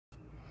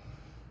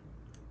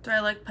Do I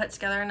look put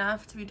together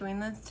enough to be doing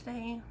this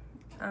today?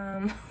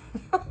 That's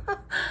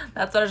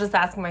what I was just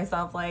asking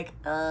myself, like,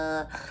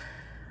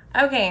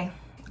 okay.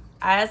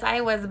 As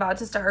I was about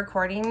to start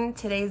recording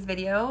today's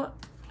video,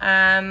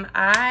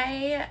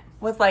 I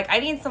was like, I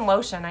need some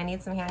lotion. I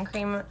need some hand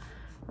cream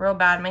real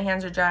bad. My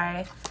hands are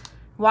dry.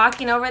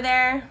 Walking over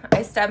there,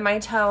 I stubbed my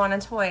toe on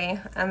a toy,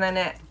 and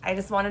then I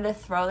just wanted to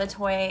throw the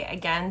toy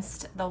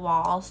against the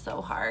wall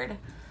so hard.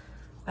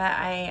 But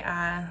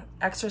I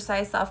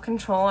exercised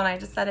self-control, and I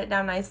just set it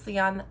down nicely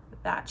on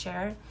that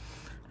chair.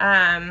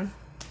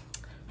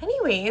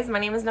 Anyways, my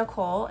name is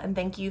Nicole, and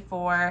thank you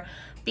for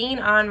being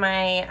on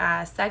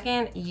my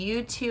second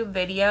YouTube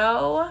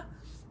video.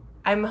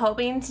 I'm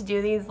hoping to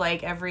do these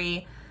like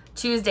every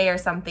Tuesday or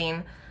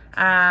something.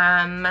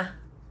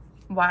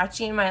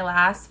 Watching my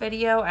last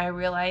video, I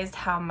realized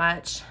how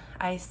much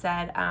I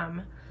said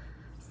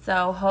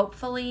so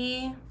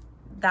hopefully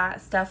that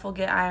stuff will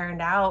get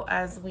ironed out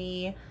as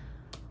we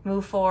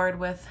move forward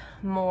with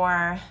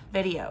more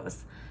videos.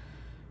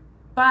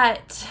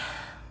 But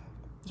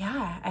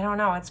yeah, I don't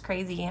know, it's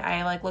crazy.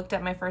 I like looked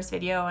at my first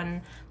video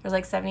and there's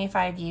like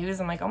 75 views.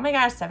 I'm like, oh my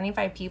gosh,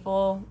 75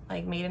 people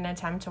like made an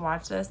attempt to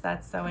watch this.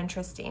 That's so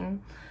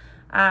interesting.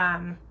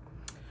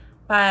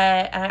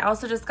 But I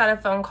also just got a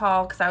phone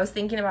call because I was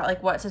thinking about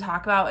like what to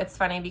talk about. It's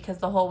funny because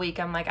the whole week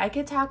I'm like, I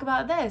could talk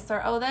about this,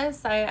 or oh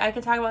this, I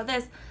could talk about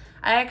this.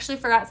 I actually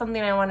forgot something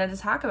I wanted to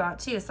talk about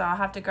too, so I'll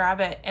have to grab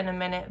it in a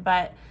minute.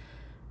 But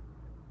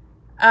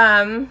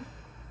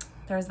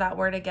there's that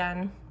word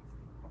again.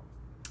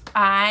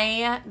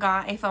 I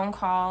got a phone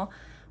call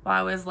while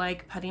I was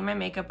like putting my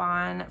makeup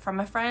on from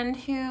a friend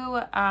who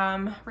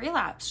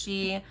relapsed.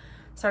 She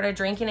started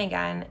drinking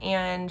again,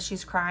 and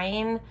she's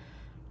crying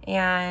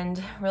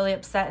and really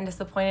upset and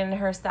disappointed in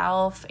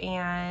herself,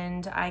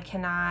 and I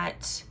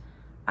cannot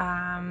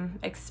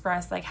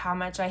express like how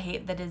much I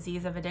hate the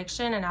disease of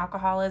addiction and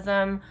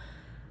alcoholism.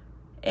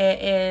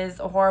 It is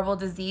a horrible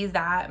disease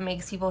that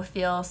makes people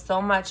feel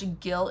so much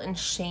guilt and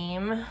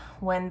shame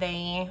when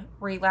they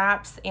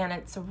relapse, and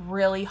it's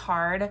really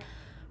hard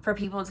for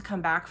people to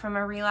come back from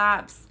a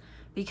relapse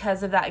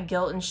because of that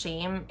guilt and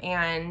shame.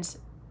 And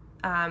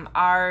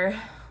our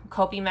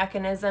coping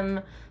mechanism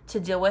to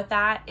deal with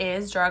that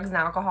is drugs and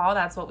alcohol.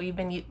 That's what we've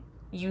been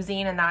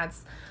using, and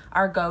that's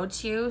our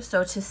go-to.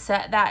 So to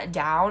set that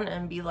down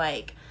and be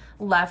like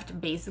left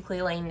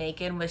basically laying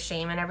naked with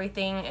shame and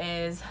everything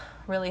is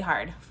really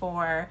hard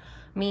for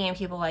me and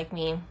people like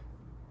me.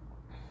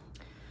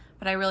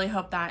 But I really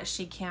hope that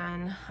she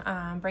can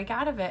break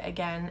out of it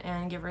again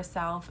and give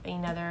herself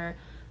another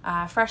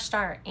fresh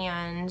start,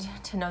 and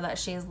to know that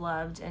she's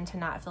loved and to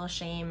not feel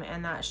shame,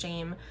 and that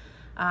shame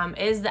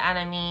is the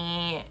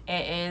enemy.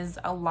 It is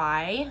a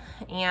lie.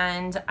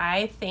 And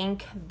I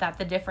think that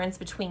the difference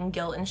between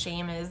guilt and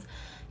shame is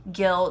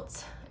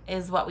guilt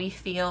is what we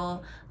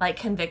feel like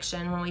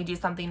conviction when we do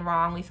something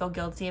wrong. We feel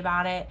guilty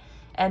about it.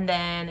 And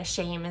then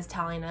shame is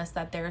telling us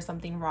that there's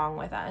something wrong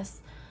with us.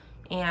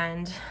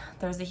 And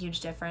there's a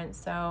huge difference.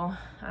 So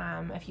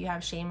if you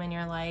have shame in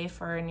your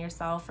life or in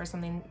yourself, or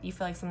something, you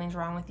feel like something's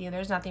wrong with you,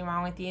 there's nothing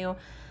wrong with you.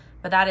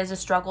 But that is a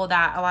struggle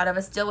that a lot of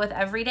us deal with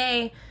every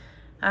day.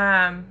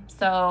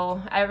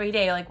 So every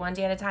day, like one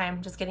day at a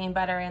time, just getting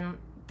better and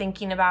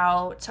thinking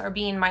about or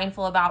being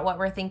mindful about what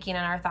we're thinking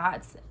and our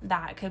thoughts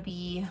that could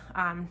be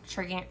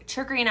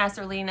triggering us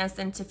or leading us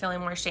into feeling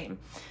more shame.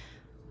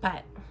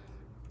 But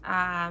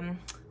on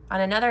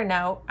another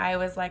note, I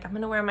was like, I'm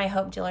gonna wear my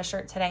Hope Dealer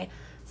shirt today.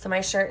 So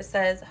my shirt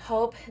says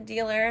Hope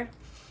Dealer,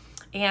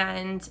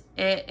 and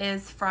it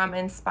is from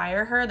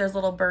Inspire Her. There's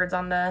little birds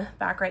on the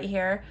back right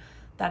here.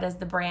 That is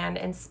the brand,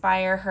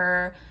 Inspire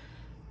Her.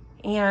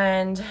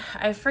 And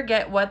I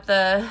forget what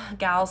the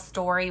gal's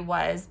story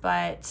was,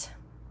 but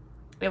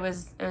it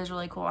was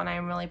really cool, and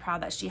I'm really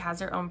proud that she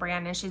has her own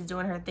brand and she's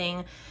doing her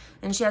thing,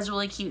 and she has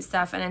really cute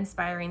stuff and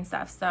inspiring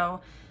stuff.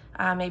 So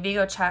maybe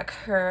go check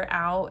her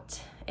out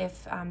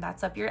if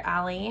that's up your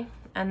alley.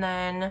 And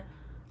then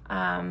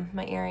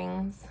my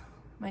earrings,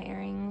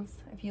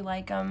 if you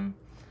like them,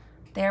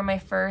 they're my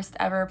first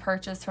ever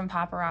purchase from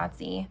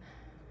Paparazzi.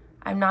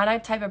 I'm not a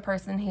type of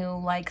person who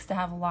likes to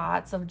have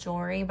lots of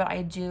jewelry, but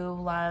I do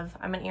love,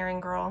 I'm an earring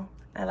girl.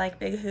 I like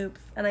big hoops,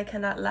 and I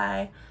cannot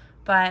lie.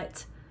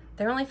 But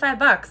they're only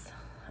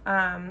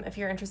 $5. If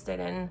you're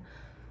interested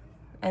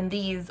in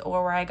these,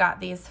 or where I got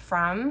these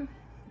from,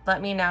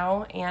 let me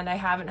know. And I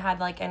haven't had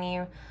like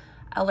any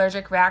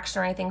allergic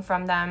reaction or anything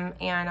from them.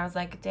 And I was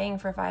like, dang,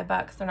 for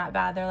 $5, they're not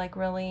bad. They're like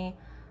really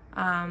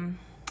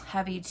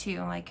heavy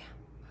too, like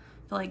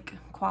feel like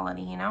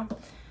quality, you know?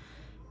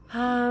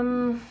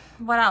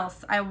 What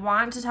else? I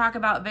want to talk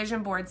about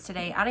vision boards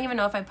today. I don't even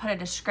know if I put a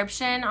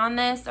description on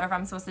this or if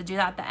I'm supposed to do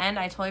that at the end.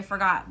 I totally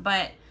forgot,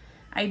 but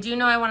I do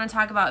know I want to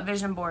talk about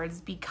vision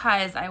boards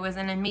because I was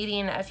in a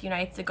meeting a few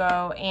nights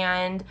ago,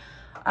 and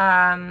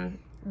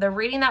the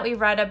reading that we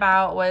read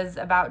about was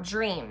about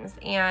dreams,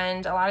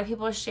 and a lot of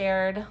people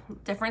shared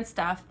different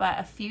stuff, but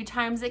a few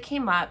times it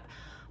came up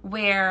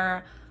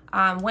where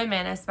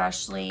women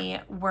especially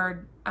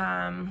were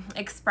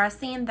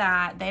expressing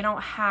that they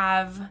don't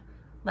have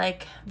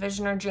like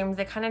vision or dreams,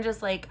 they kind of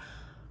just like,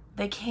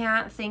 they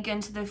can't think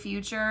into the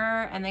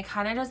future, and they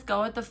kind of just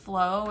go with the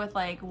flow with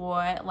like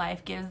what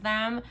life gives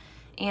them.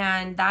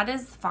 And that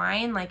is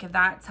fine, like if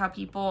that's how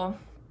people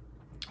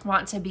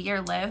want to be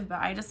or live. But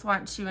I just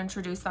want to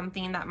introduce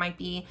something that might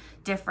be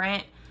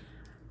different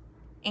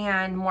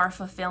and more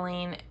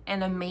fulfilling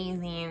and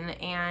amazing,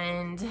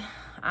 and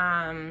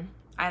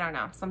I don't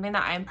know, something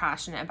that I'm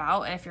passionate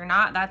about. And if you're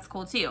not, that's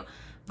cool too.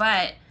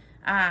 But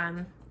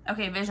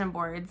okay, vision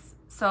boards.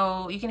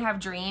 So you can have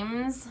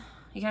dreams.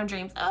 You can have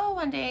dreams, oh,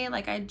 one day,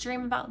 like I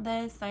dream about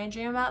this, I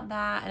dream about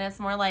that, and it's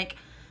more like,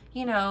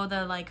 you know,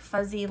 the like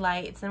fuzzy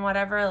lights and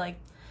whatever, like,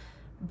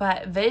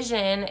 but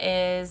vision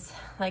is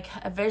like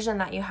a vision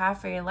that you have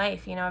for your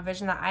life, you know, a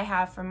vision that I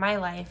have for my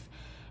life.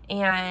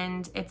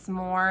 And it's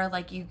more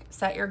like you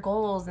set your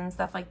goals and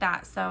stuff like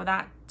that. So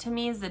that to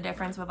me is the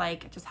difference with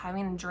like just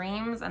having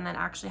dreams and then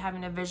actually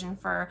having a vision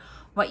for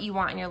what you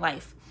want in your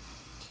life.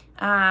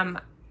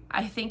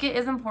 I think it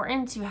is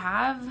important to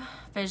have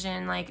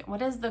vision. Like,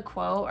 what is the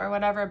quote or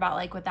whatever about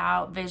like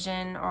without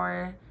vision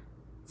or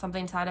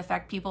something to that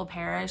effect, people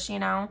perish, you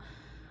know?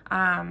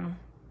 For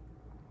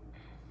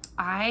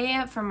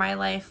my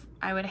life,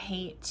 I would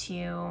hate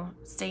to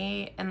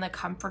stay in the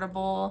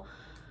comfortable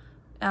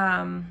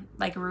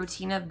like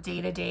routine of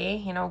day to day,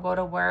 you know, go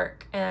to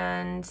work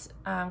and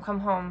come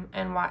home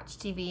and watch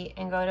TV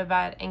and go to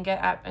bed and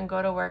get up and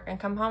go to work and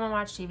come home and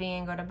watch TV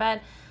and go to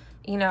bed.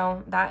 You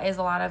know, that is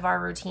a lot of our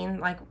routine.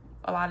 Like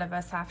a lot of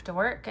us have to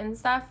work and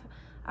stuff.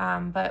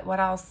 But what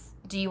else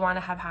do you want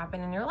to have happen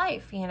in your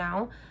life, you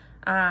know?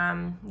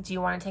 Do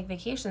you want to take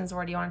vacations?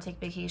 Where do you want to take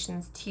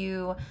vacations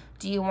to?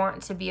 Do you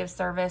want to be of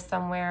service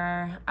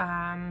somewhere?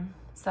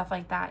 Stuff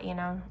like that, you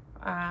know?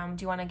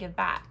 Do you want to give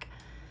back?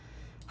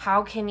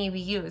 How can you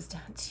be used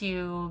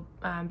to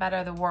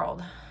better the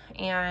world?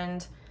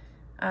 And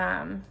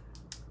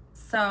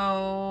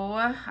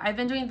so I've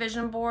been doing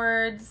vision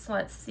boards.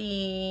 Let's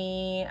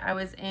see, I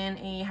was in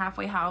a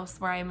halfway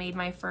house where I made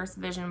my first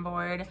vision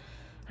board.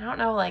 I don't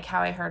know like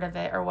how I heard of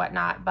it or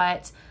whatnot,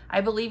 but I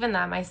believe in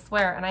them, I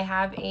swear. And I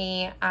have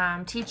a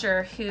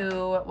teacher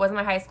who was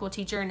my high school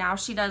teacher. Now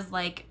she does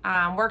like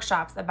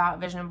workshops about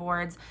vision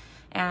boards,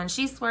 and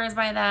she swears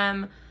by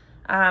them,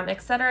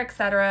 etc.,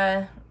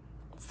 etc.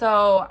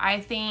 So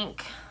I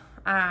think,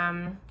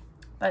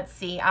 let's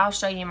see, I'll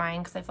show you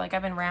mine because I feel like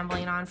I've been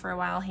rambling on for a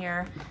while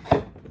here.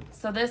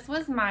 So this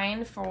was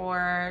mine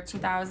for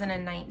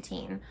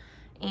 2019,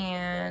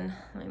 and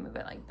let me move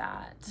it like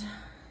that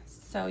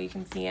so you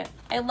can see it.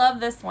 I love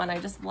this one. I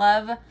just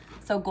love,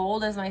 so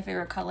gold is my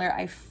favorite color.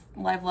 I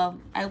love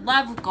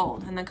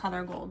gold and the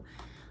color gold.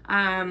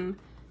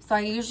 So I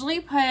usually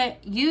put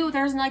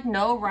there's like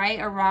no right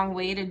or wrong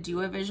way to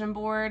do a vision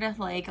board.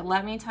 Like,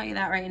 let me tell you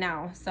that right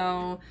now.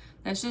 So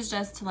this is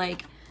just to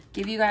like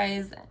give you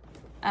guys,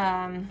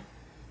 my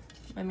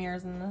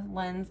mirror's in the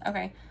lens.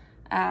 Okay.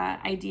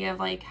 Idea of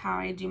like how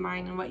I do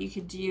mine and what you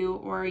could do,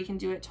 or you can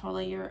do it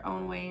totally your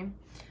own way.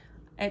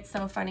 It's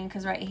so funny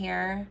because right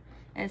here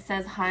it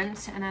says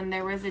hunt, and then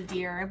there was a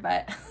deer,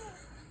 but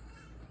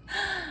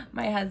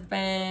my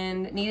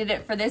husband needed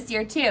it for this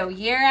year too.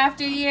 Year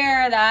after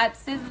year,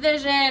 that's his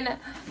vision.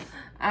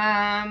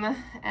 And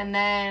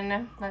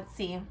then let's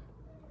see.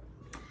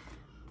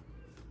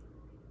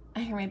 I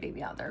hear my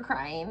baby out there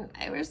crying.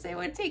 I wish they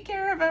would take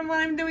care of him while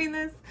I'm doing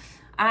this.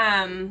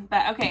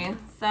 But okay,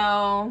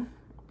 so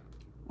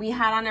we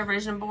had on a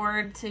vision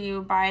board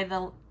to buy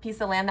the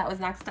piece of land that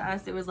was next to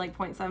us. It was like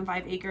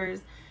 0.75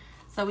 acres.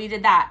 So we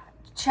did that.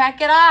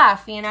 Check it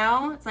off, you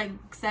know? It's like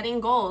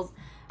setting goals.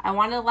 I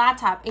wanted a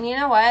laptop. And you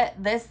know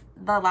what? The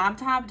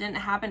laptop didn't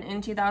happen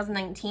in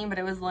 2019, but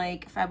it was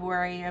like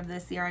February of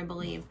this year, I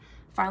believe.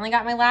 Finally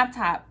got my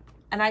laptop.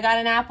 And I got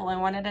an Apple. I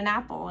wanted an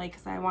Apple, like,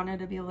 because I wanted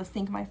to be able to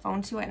sync my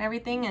phone to it and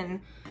everything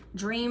and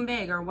dream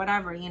big or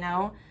whatever, you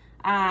know?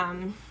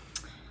 Then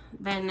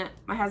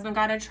my husband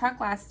got a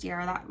truck last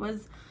year. That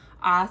was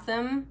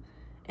awesome.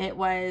 It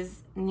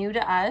was new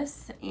to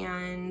us,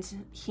 and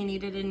he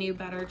needed a new,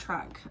 better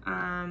truck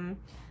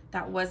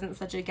that wasn't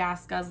such a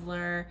gas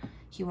guzzler.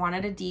 He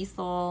wanted a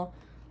diesel,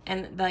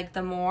 and like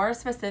the more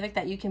specific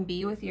that you can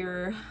be with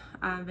your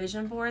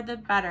vision board, the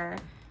better.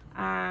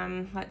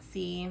 Let's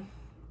see,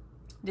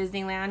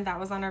 Disneyland, that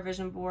was on our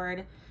vision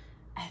board.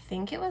 I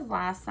think it was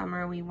last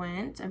summer we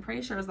went. I'm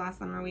pretty sure it was last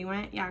summer we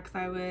went. Yeah, because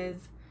I was,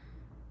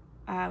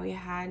 we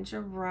had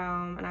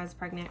Jerome and I was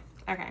pregnant.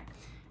 Okay.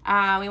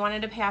 We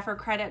wanted to pay off our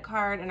credit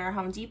card and our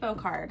Home Depot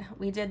card.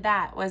 We did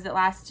that. Was it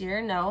last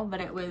year? No,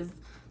 but it was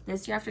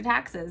this year after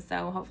taxes.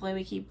 So hopefully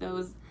we keep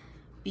those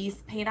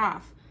beasts paid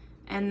off.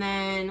 And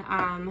then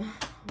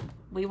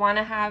we want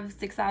to have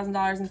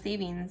 $6,000 in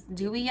savings.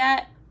 Do we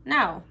yet?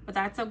 No, but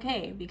that's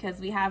okay because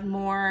we have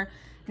more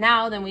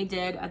now than we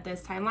did at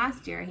this time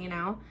last year, you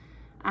know.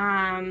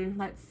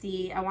 Let's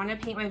see. I want to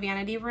paint my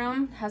vanity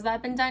room. Has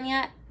that been done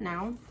yet?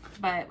 No,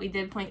 but we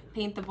did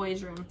paint the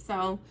boys' room.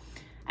 So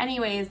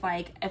anyways,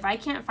 like if I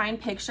can't find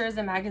pictures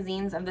and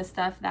magazines of the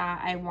stuff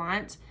that I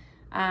want,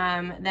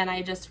 then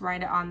I just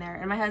write it on there.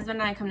 And my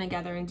husband and I come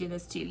together and do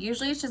this too.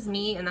 Usually it's just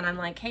me, and then I'm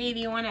like, hey, do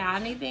you want to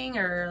add anything,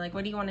 or like,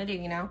 what do you want to do,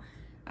 you know?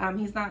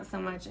 He's not so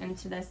much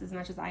into this as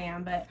much as I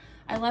am, but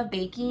I love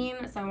baking,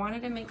 so I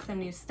wanted to make some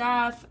new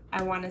stuff.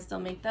 I want to still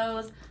make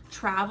those.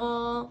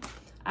 Travel,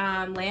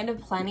 land of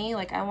plenty.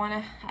 Like I want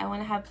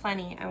to have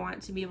plenty. I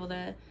want to be able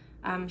to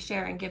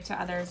share and give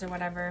to others or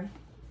whatever.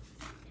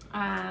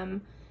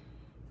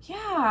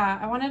 Yeah,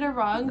 I wanted a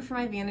rug for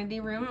my vanity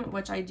room,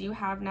 which I do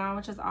have now,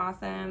 which is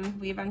awesome.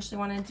 We eventually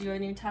want to do a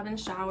new tub and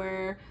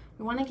shower.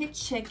 We want to get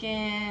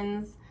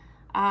chickens,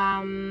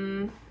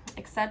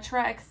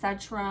 etc.,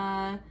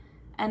 etc.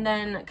 And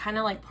then kind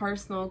of like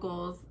personal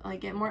goals,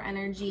 like get more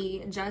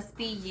energy, just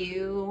be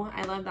you.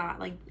 I love that.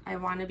 Like I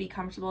want to be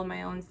comfortable in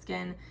my own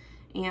skin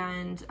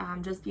and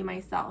just be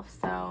myself.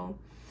 So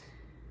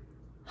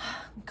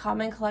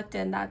calm and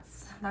collected,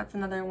 that's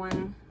another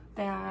one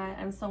that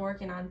I'm still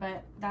working on,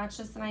 but that's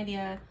just an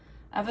idea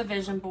of a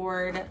vision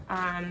board.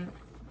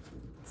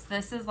 So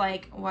this is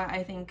like what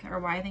I think, or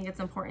why I think it's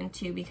important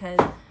too, because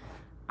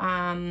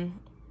how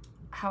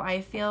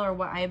I feel or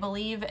what I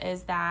believe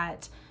is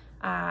that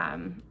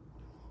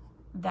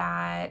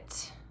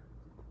that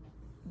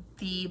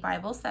the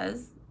Bible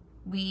says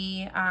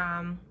we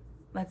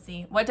let's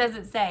see, what does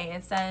it say?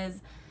 It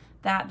says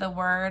that the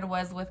Word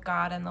was with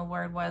God and the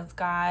Word was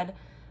God,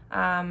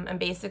 and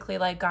basically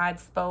like God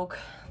spoke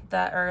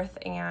the earth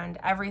and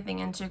everything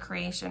into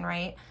creation,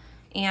 right?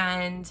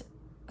 And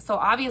so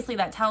obviously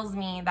that tells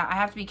me that I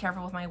have to be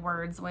careful with my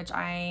words, which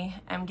I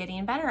am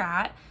getting better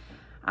at,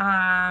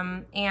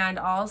 and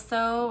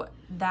also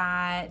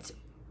that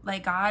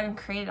like God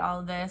created all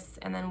of this,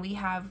 and then we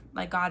have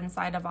like God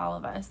inside of all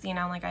of us, you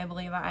know, like I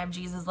believe that I have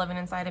Jesus living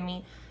inside of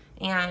me,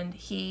 and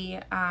he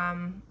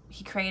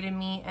created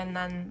me, and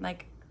then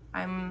like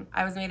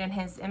I was made in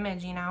his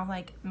image, you know,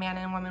 like man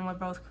and woman were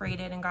both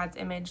created in God's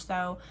image,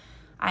 so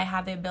I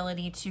have the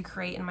ability to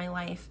create in my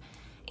life.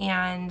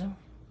 And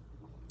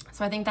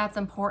so I think that's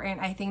important.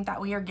 I think that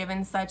we are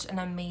given such an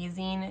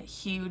amazing,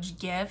 huge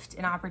gift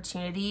and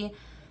opportunity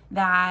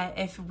that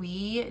if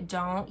we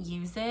don't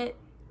use it,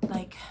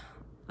 like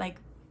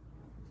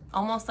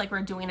almost like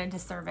we're doing a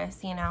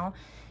disservice, you know?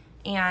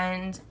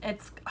 And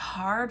it's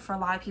hard for a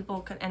lot of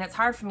people, and it's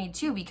hard for me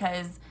too,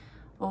 because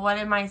well, what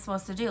am I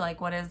supposed to do? Like,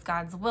 what is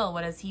God's will?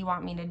 What does he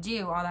want me to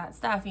do? All that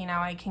stuff, you know,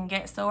 I can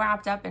get so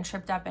wrapped up and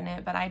tripped up in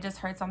it. But I just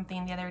heard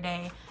something the other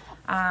day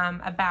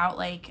about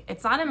like,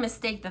 it's not a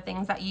mistake, the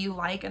things that you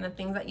like and the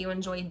things that you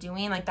enjoy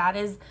doing, like that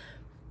is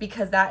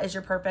because that is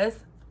your purpose,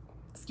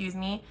 excuse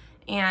me.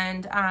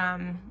 And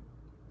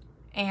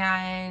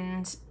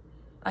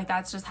like,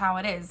 that's just how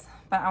it is.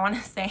 But I want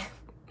to say,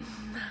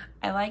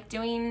 I like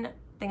doing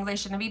things I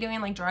shouldn't be doing,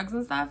 like drugs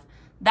and stuff.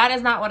 That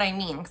is not what I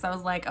mean, because I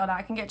was like, oh,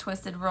 that can get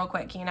twisted real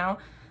quick, you know?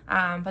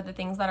 But the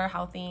things that are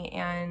healthy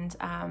and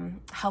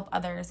help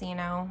others, you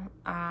know,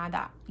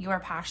 that you are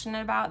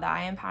passionate about, that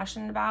I am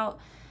passionate about,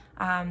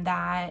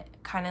 that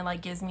kind of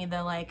like gives me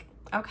the like,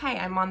 okay,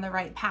 I'm on the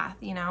right path,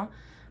 you know?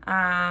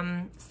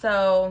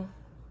 So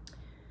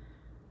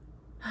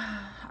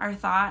our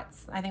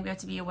thoughts, I think we have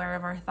to be aware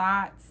of our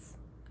thoughts.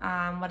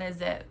 What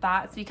is it?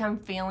 Thoughts become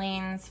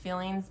feelings,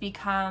 feelings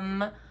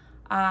become,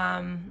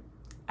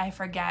 I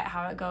forget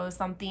how it goes,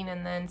 something,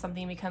 and then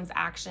something becomes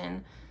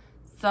action.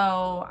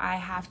 So I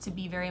have to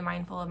be very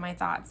mindful of my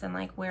thoughts and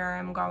like where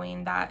I'm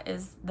going. That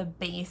is the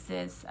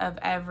basis of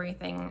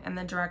everything and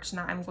the direction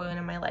that I'm going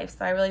in my life.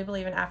 So I really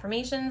believe in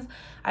affirmations.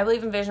 I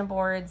believe in vision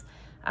boards,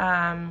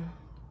 and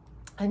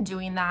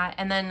doing that.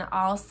 And then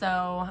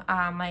also,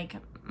 like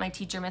my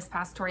teacher, Miss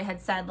Pastore,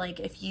 had said, like,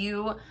 if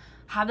you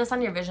have this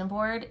on your vision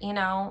board, you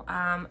know,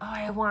 oh,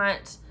 I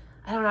want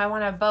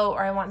a boat,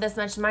 or I want this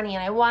much money,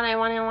 and I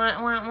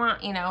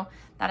want, you know,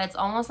 that it's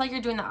almost like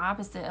you're doing the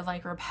opposite of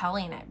like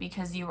repelling it,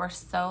 because you are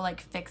so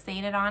like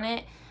fixated on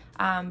it.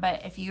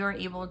 But if you are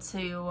able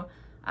to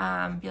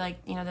be like,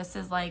 you know, this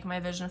is like my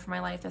vision for my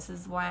life, this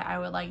is what I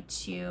would like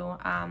to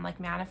like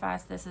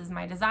manifest, this is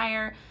my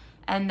desire.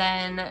 And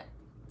then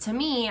to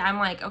me, I'm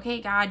like,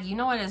 okay, God, you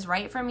know what is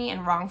right for me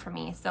and wrong for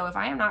me. So if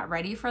I am not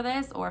ready for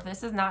this, or if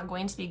this is not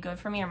going to be good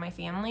for me or my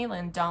family,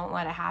 then don't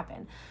let it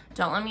happen.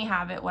 Don't let me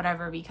have it,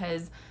 whatever,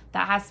 because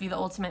that has to be the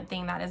ultimate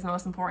thing that is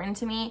most important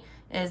to me,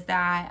 is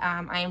that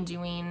I'm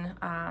doing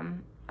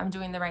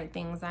the right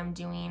things. I'm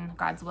doing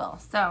God's will.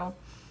 So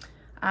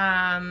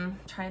trying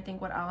to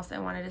think what else I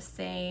wanted to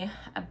say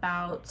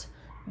about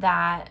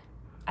that.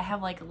 I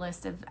have like a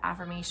list of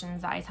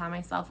affirmations that I tell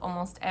myself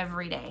almost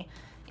every day.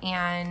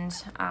 And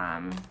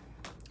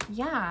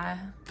yeah,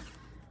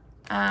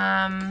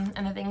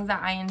 and the things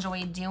that I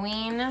enjoy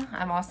doing,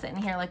 I'm all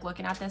sitting here like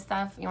looking at this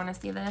stuff. You want to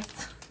see this?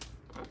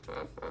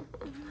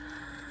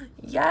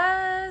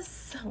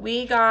 Yes,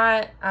 we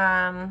got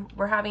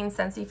we're having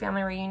Scentsy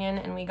family reunion,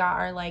 and we got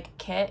our like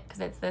kit, because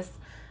it's this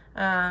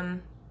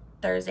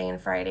Thursday and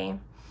Friday.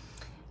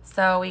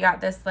 So we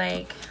got this,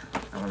 like,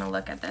 I want to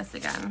look at this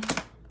again.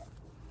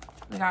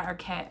 We got our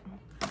kit.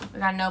 We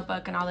got a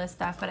notebook and all this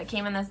stuff, but it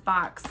came in this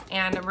box.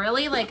 And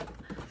really, like,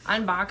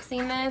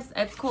 unboxing this,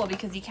 it's cool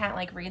because you can't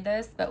like read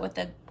this, but with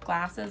the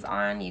glasses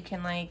on, you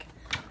can like,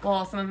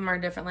 well, some of them are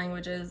different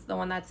languages. The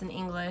one that's in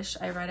English,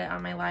 I read it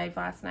on my live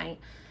last night.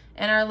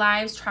 In our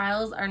lives,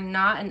 trials are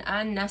not an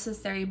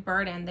unnecessary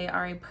burden. They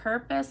are a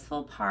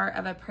purposeful part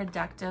of a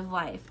productive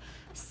life,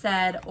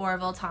 said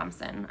Orville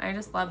Thompson. I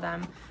just love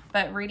them.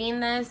 But reading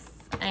this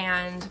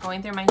and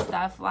going through my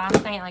stuff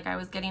last night, like I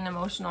was getting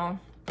emotional.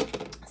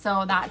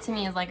 So that to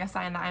me is like a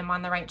sign that I'm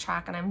on the right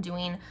track and I'm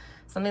doing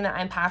something that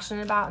I'm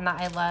passionate about and that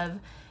I love.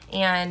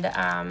 And,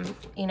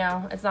 you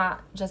know, it's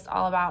not just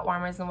all about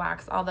Warmers and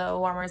Wax, although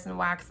Warmers and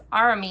Wax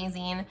are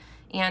amazing.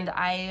 And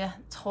I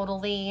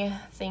totally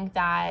think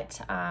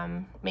that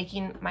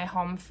making my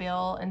home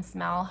feel and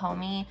smell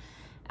homey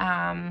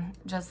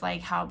just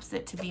like helps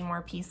it to be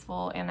more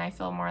peaceful, and I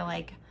feel more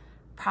like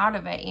proud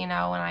of it, you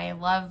know, and I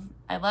love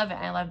it.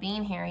 I love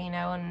being here, you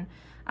know,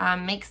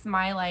 and makes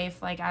my life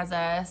like as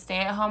a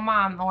stay-at-home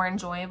mom more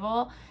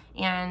enjoyable.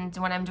 And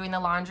when I'm doing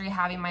the laundry,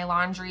 having my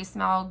laundry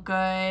smell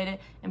good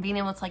and being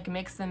able to like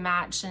mix and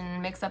match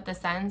and mix up the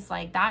scents,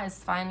 like that is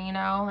fun, you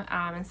know,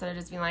 instead of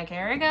just being like,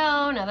 here we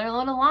go, another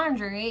load of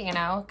laundry, you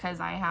know, because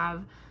I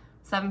have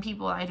 7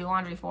 people I do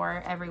laundry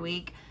for every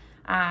week.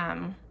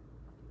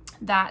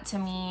 That to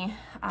me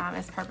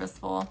is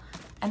purposeful.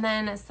 And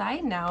then a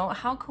side note,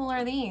 how cool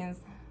are these?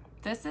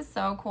 This is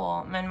so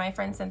cool. And my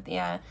friend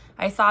Cynthia,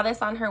 I saw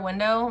this on her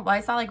window. Well, I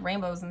saw like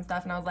rainbows and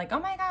stuff and I was like, oh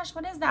my gosh,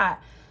 what is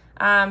that?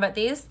 But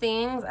these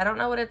things, I don't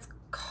know what it's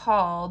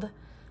called,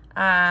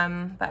 but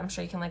I'm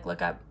sure you can like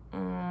look up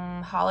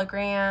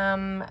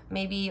hologram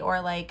maybe,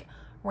 or like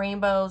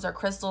rainbows or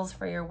crystals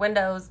for your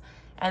windows.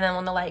 And then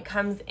when the light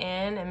comes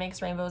in, it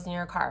makes rainbows in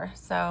your car.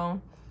 So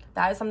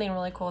that is something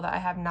really cool that I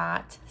have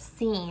not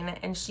seen.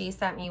 And she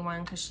sent me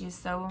one because she's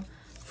so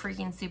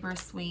freaking super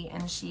sweet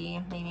and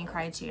she made me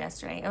cry too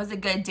yesterday. It was a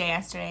good day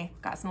yesterday.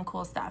 Got some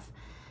cool stuff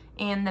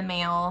in the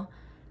mail.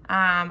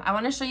 I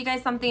want to show you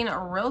guys something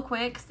real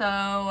quick,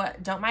 so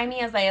don't mind me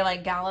as I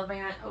like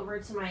gallivant over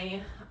to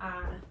my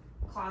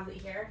closet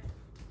here.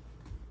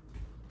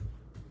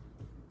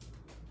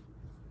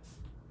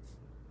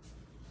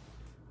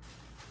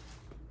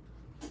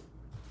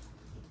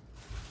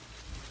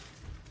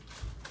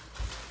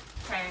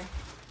 Okay,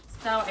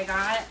 so I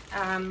got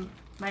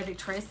my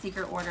Victoria's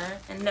Secret order,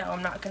 and no,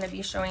 I'm not going to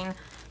be showing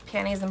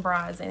panties and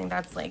bras. I think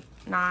that's like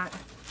not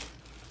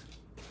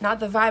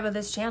the vibe of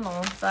this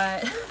channel,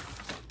 but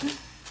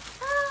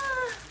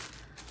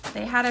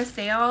they had a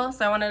sale,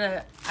 so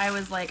I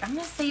was like, I'm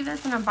gonna save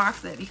this and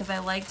unbox it because I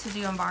like to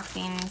do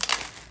unboxings.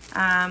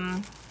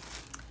 I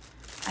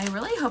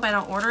really hope I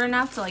don't order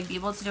enough to like be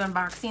able to do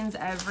unboxings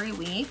every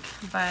week,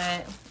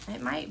 but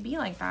it might be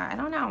like that. I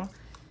don't know.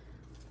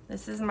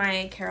 This is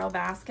my Carole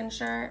Baskin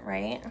shirt,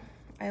 right?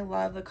 I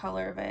love the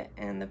color of it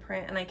and the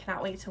print, and I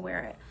cannot wait to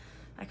wear it.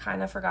 I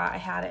kind of forgot I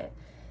had it.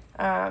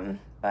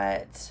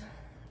 But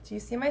do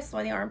you see my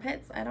sweaty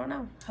armpits? I don't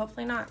know.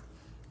 Hopefully not.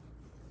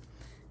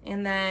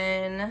 And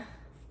then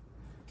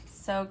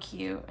so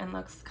cute and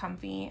looks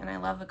comfy, and I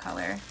love the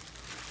color.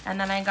 And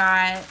then I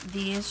got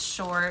these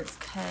shorts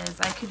because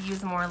I could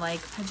use more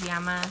like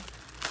pajama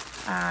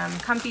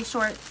comfy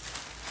shorts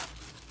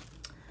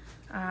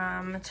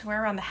to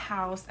wear around the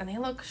house, and they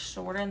look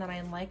shorter than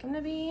I'd like them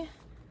to be.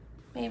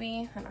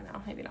 Maybe, I don't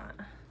know, maybe not.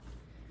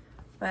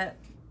 But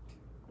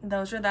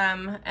those are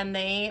them, and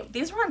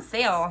these were on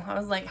sale. I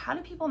was like, how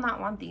do people not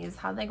want these?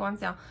 How did they go on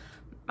sale?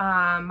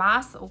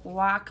 Mas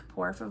guac,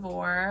 por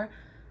favor,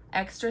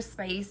 extra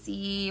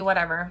spicy,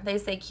 whatever. They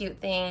say cute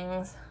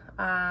things.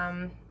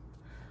 I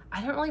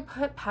don't really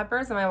put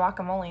peppers in my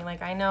guacamole.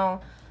 Like, I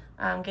know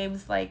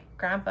Gabe's like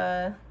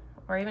grandpa,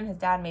 or even his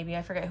dad maybe,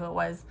 I forget who it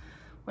was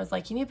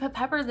like, you need to put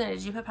peppers in it.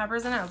 Did you put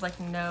peppers in it? I was like,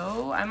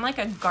 no. I'm like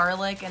a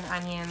garlic and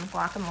onion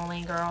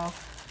guacamole girl,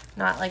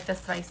 not like the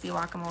spicy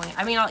guacamole.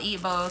 I mean, I'll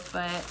eat both,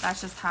 but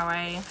that's just how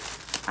I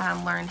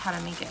learned how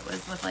to make it,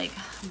 was with like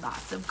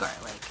lots of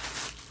garlic.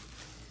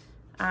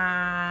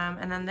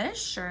 And then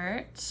this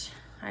shirt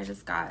I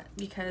just got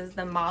because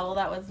the model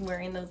that was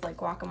wearing those like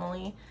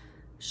guacamole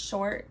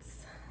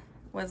shorts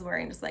was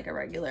wearing just like a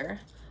regular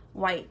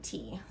white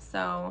tee.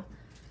 So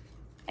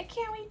I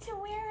can't wait to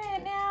wear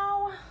it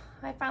now.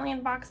 I finally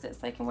unboxed it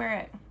so I can wear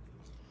it.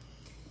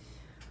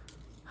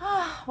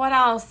 What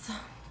else?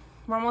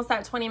 We're almost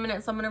at 20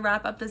 minutes, so I'm gonna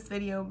wrap up this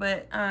video.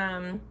 But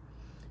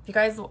if you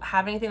guys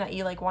have anything that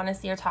you like want to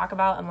see or talk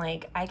about, and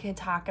like I could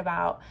talk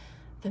about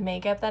the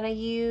makeup that I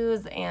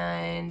use,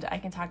 and I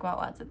can talk about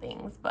lots of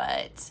things,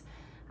 but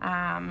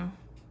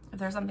if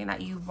there's something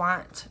that you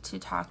want to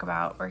talk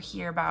about or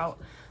hear about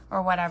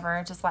or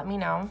whatever, just let me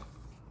know.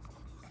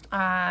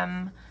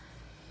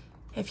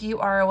 If you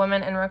are a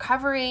woman in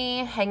recovery,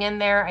 hang in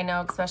there. I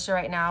know, especially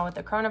right now with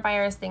the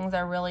coronavirus, things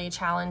are really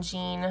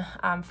challenging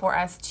for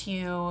us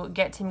to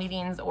get to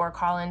meetings or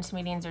call into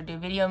meetings or do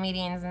video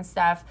meetings and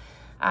stuff.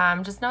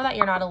 Just know that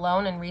you're not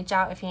alone, and reach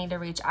out if you need to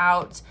reach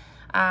out.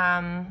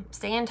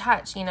 Stay in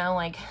touch, you know,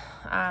 like,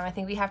 I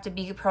think we have to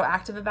be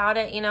proactive about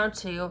it, you know,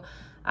 to,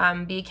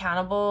 be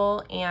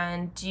accountable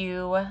and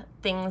do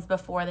things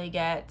before they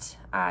get,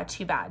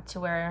 too bad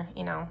to where,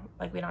 you know,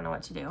 like we don't know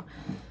what to do.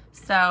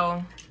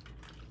 So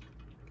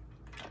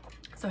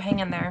So hang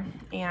in there,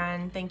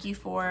 and thank you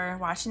for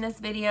watching this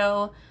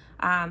video.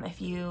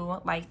 If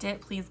you liked it,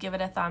 please give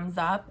it a thumbs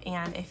up,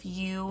 and if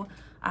you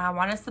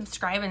want to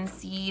subscribe and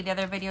see the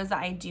other videos that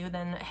I do,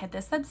 then hit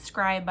the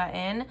subscribe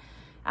button.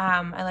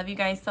 I love you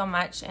guys so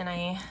much, and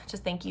I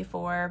just thank you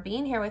for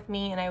being here with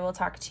me, and I will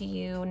talk to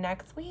you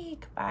next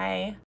week. Bye.